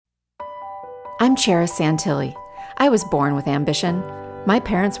I'm Cheris Santilli. I was born with ambition. My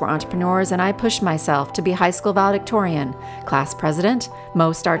parents were entrepreneurs, and I pushed myself to be high school valedictorian, class president,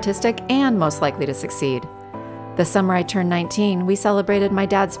 most artistic, and most likely to succeed. The summer I turned 19, we celebrated my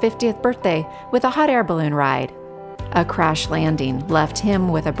dad's 50th birthday with a hot air balloon ride. A crash landing left him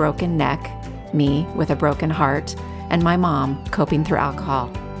with a broken neck, me with a broken heart, and my mom coping through alcohol.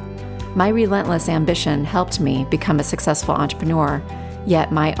 My relentless ambition helped me become a successful entrepreneur,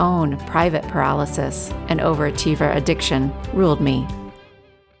 yet my own private paralysis and overachiever addiction ruled me.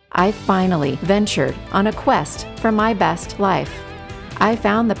 I finally ventured on a quest for my best life. I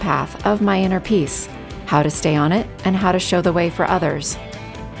found the path of my inner peace, how to stay on it, and how to show the way for others.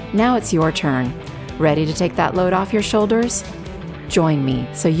 Now it's your turn. Ready to take that load off your shoulders? Join me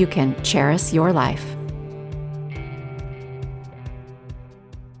so you can cherish your life.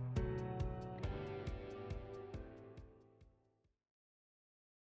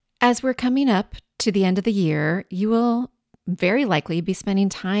 As we're coming up to the end of the year, you will very likely be spending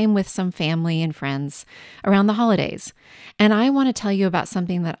time with some family and friends around the holidays. And I want to tell you about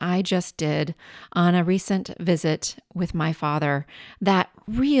something that I just did on a recent visit with my father that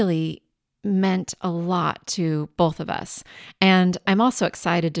really meant a lot to both of us. And I'm also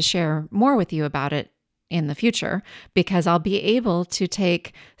excited to share more with you about it in the future because I'll be able to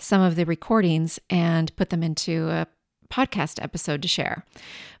take some of the recordings and put them into a podcast episode to share.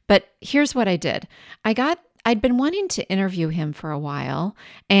 But here's what I did. I'd been wanting to interview him for a while,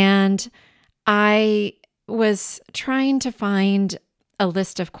 and I was trying to find a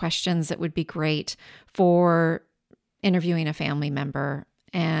list of questions that would be great for interviewing a family member.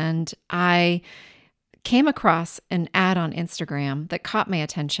 And I came across an ad on Instagram that caught my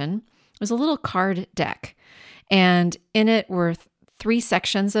attention. It was a little card deck, and in it were 3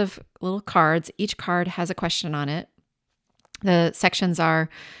 sections of little cards. Each card has a question on it. The sections are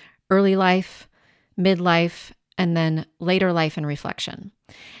early life, midlife, and then later life and reflection.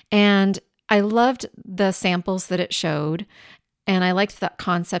 And I loved the samples that it showed, and I liked that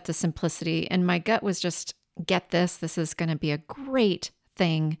concept of simplicity. And my gut was just, get this. This is going to be a great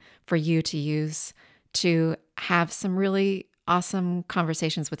thing for you to use to have some really awesome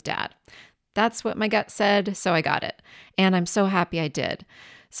conversations with Dad. That's what my gut said, so I got it. And I'm so happy I did.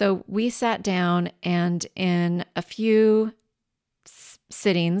 So we sat down, and in a few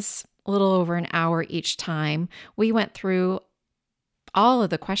sittings, a little over an hour each time, we went through all of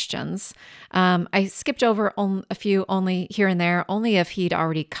the questions. I skipped over a few only here and there, only if he'd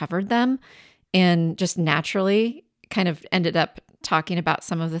already covered them and just naturally kind of ended up talking about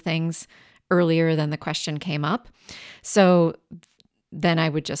some of the things earlier than the question came up. So then I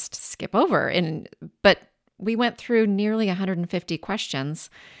would just skip over. But we went through nearly 150 questions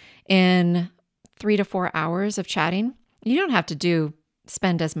in 3 to 4 hours of chatting. You don't have to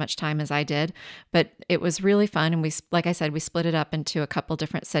spend as much time as I did, but it was really fun. And like I said, we split it up into a couple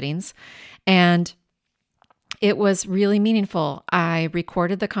different sittings, and it was really meaningful. I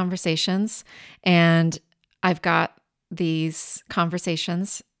recorded the conversations, and I've got these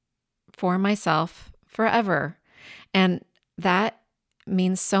conversations for myself forever. And that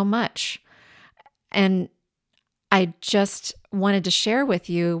means so much. And I just wanted to share with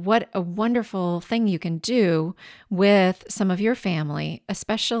you what a wonderful thing you can do with some of your family,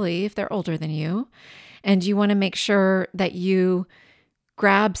 especially if they're older than you. And you want to make sure that you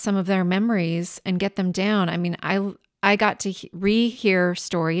grab some of their memories and get them down. I mean, I got to rehear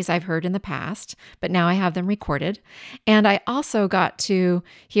stories I've heard in the past, but now I have them recorded. And I also got to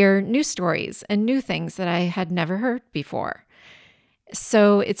hear new stories and new things that I had never heard before.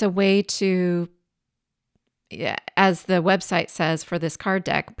 So it's a way to, as the website says for this card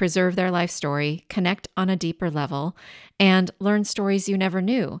deck, preserve their life story, connect on a deeper level, and learn stories you never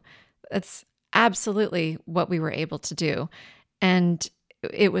knew. That's absolutely what we were able to do. And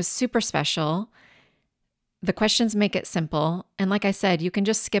it was super special. The questions make it simple. And like I said, you can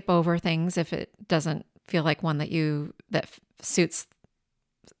just skip over things if it doesn't feel like one that suits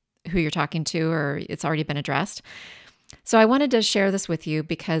who you're talking to or it's already been addressed. So I wanted to share this with you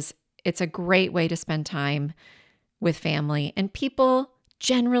because it's a great way to spend time with family. And people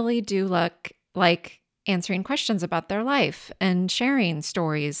generally do like answering questions about their life and sharing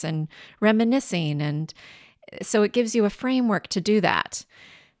stories and reminiscing. And so it gives you a framework to do that.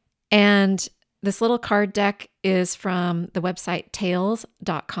 And this little card deck is from the website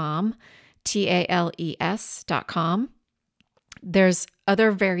tales.com, TALES.com. There's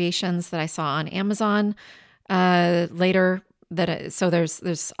other variations that I saw on Amazon later. So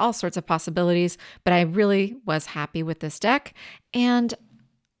there's all sorts of possibilities, but I really was happy with this deck. And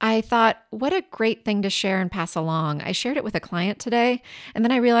I thought, what a great thing to share and pass along. I shared it with a client today, and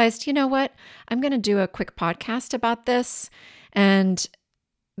then I realized, you know what? I'm going to do a quick podcast about this, and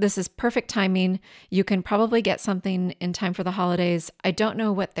this is perfect timing. You can probably get something in time for the holidays. I don't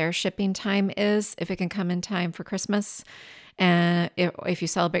know what their shipping time is, if it can come in time for Christmas, and if you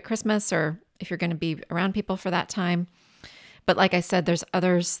celebrate Christmas or if you're going to be around people for that time. But like I said, there's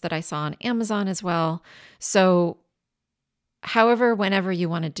others that I saw on Amazon as well. So however, whenever you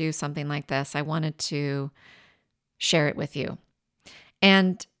want to do something like this, I wanted to share it with you.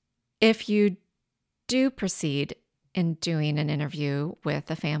 And if you do proceed in doing an interview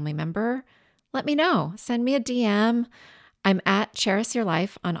with a family member, let me know. Send me a DM. I'm at Cherish Your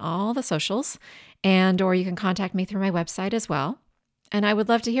Life on all the socials, or you can contact me through my website as well. And I would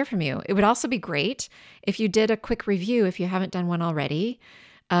love to hear from you. It would also be great if you did a quick review, if you haven't done one already,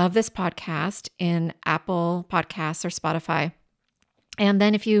 of this podcast in Apple Podcasts or Spotify. And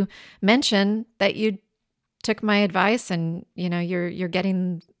then if you mention that you took my advice and you're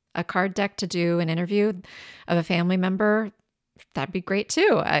getting a card deck to do an interview of a family member, that'd be great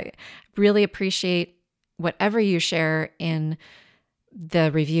too. I really appreciate whatever you share in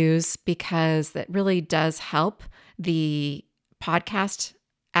the reviews, because that really does help the podcast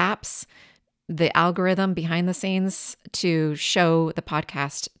apps, the algorithm behind the scenes, to show the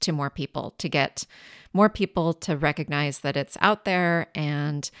podcast to more people, to get more people to recognize that it's out there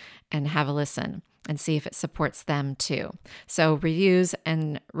and have a listen and see if it supports them too. So reviews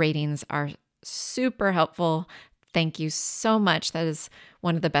and ratings are super helpful. Thank you so much. That is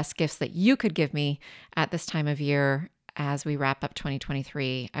one of the best gifts that you could give me at this time of year as we wrap up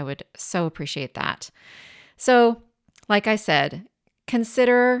 2023. I would so appreciate that. So, like I said,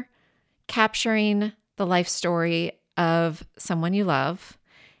 consider capturing the life story of someone you love.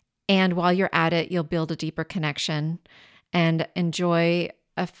 And while you're at it, you'll build a deeper connection and enjoy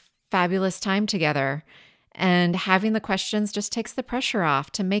a fabulous time together. And having the questions just takes the pressure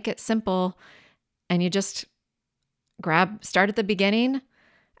off to make it simple. And you just start at the beginning,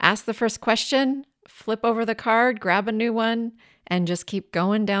 ask the first question, flip over the card, grab a new one, and just keep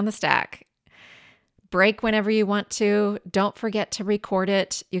going down the stack. Break whenever you want to. Don't forget to record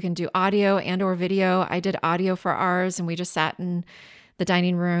it. You can do audio and or video. I did audio for ours, and we just sat in the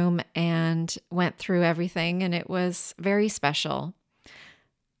dining room and went through everything, and it was very special.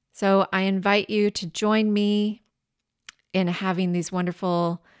 So I invite you to join me in having these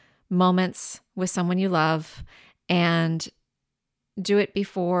wonderful moments with someone you love, and do it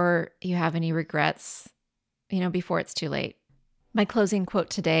before you have any regrets, before it's too late. My closing quote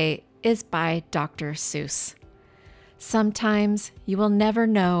today is by Dr. Seuss. Sometimes you will never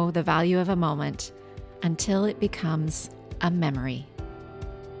know the value of a moment until it becomes a memory.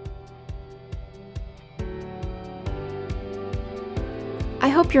 I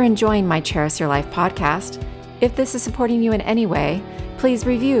hope you're enjoying my Cherish Your Life podcast. If this is supporting you in any way, please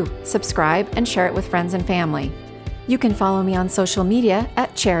review, subscribe, and share it with friends and family. You can follow me on social media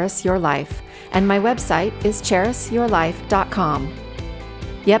at Cherish Your Life, and my website is cherishyourlife.com.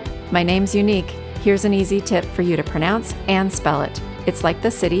 Yep, my name's unique. Here's an easy tip for you to pronounce and spell it. It's like the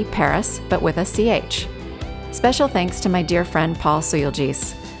city Paris, but with a CH. Special thanks to my dear friend Paul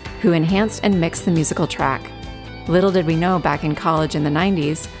Suyelgis, who enhanced and mixed the musical track. Little did we know back in college in the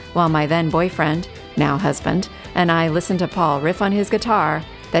 90s, while my then boyfriend, now husband, and I listened to Paul riff on his guitar,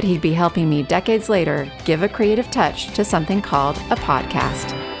 that he'd be helping me decades later give a creative touch to something called a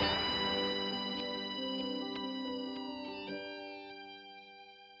podcast.